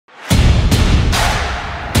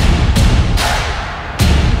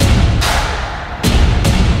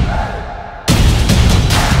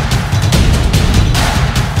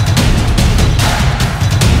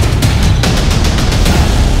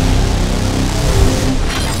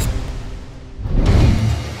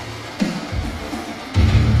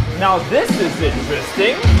Now this is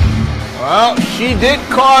interesting. Well, she did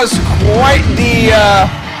cause quite the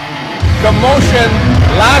commotion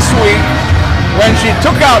last week when she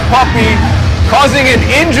took out Poppy, causing an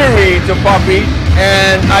injury to Poppy,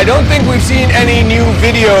 and I don't think we've seen any new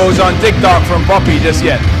videos on TikTok from Poppy just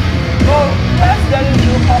yet. Well, perhaps that is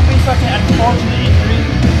due Poppy such an unfortunate injury.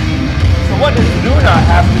 So what does Luna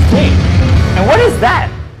have to say? And what is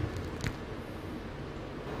that?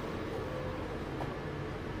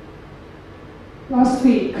 Last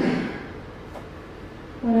week,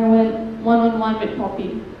 when I went one-on-one with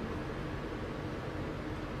Poppy,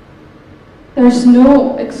 there's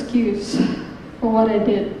no excuse for what I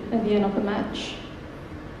did at the end of the match.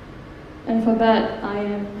 And for that, I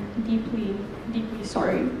am deeply, deeply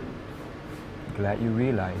sorry. Glad you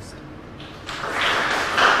realized.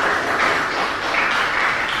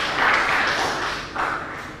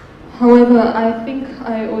 However, I think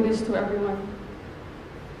I owe this to everyone.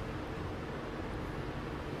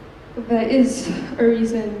 There is a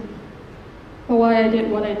reason for why I did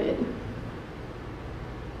what I did.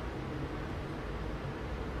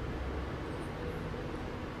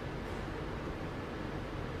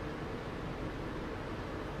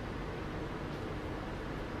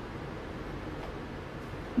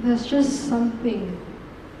 There's just something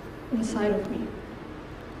inside of me.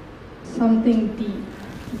 Something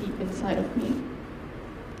deep, deep inside of me.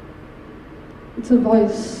 It's a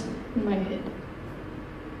voice in my head.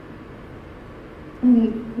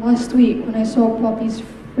 And last week, when I saw Poppy's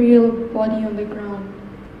frail body on the ground,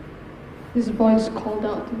 this voice called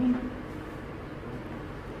out to me.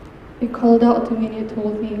 It called out to me and it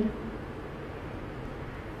told me,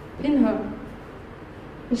 pin her,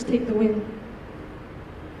 just take the win.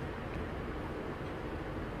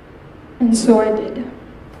 And so I did.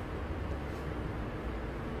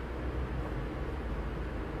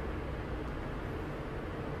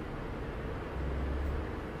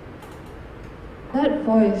 That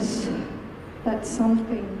voice, that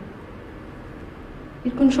something,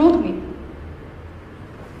 it controlled me.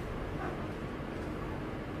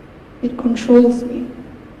 It controls me.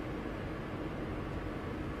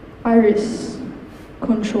 Iris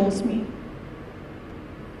controls me.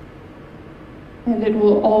 And it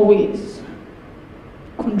will always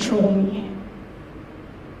control me.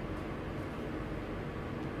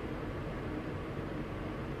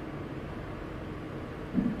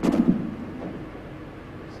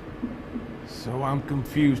 So I'm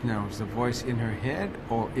confused now. Is the voice in her head,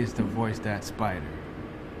 or is the voice that spider?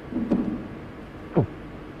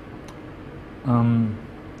 I'm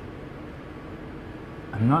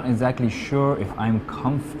not exactly sure if I'm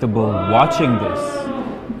comfortable watching this.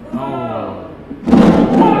 Oh,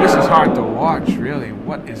 this is hard to watch, really.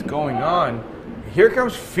 What is going on? Here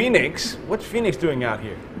comes Phoenix. What's Phoenix doing out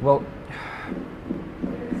here? Well,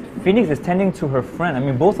 Phoenix is tending to her friend. I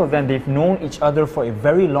mean, both of them, they've known each other for a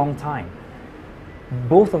very long time.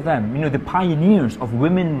 Both of them, you know, the pioneers of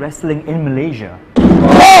women wrestling in Malaysia.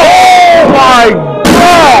 Oh my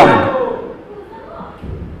God!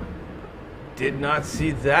 Did not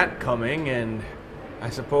see that coming, and I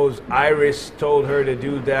suppose Iris told her to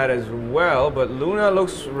do that as well, but Luna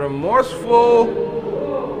looks remorseful.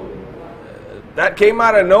 That came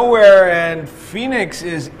out of nowhere, and Phoenix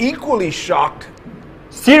is equally shocked.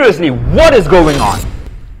 Seriously, what is going on?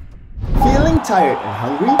 Feeling tired and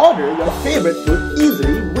hungry? Order your favorite food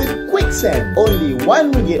easily with Quicksand. Only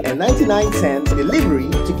RM1.99 delivery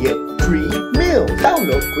to get 3 meals.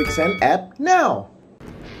 Download Quicksand app now.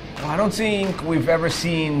 Well, I don't think we've ever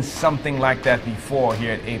seen something like that before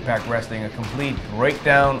here at APAC Wrestling. A complete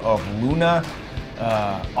breakdown of Luna,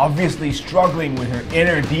 obviously struggling with her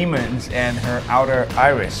inner demons and her outer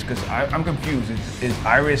Iris. Because I'm confused. Is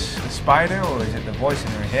Iris a spider, or is it the voice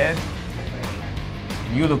in her head?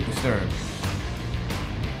 You look disturbed.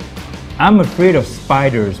 I'm afraid of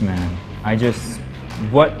spiders, man.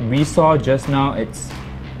 What we saw just now,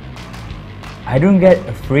 I don't get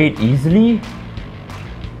afraid easily,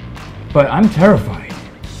 but I'm terrified.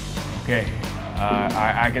 Okay,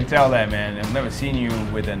 I can tell that, man. I've never seen you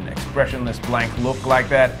with an expressionless blank look like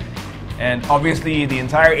that. And obviously the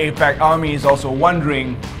entire APAC Army is also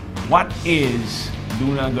wondering, what is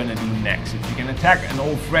Luna gonna do next? If she can attack an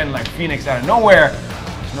old friend like Phoenix out of nowhere,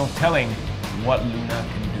 there's no telling what Luna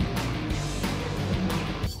can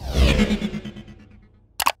do.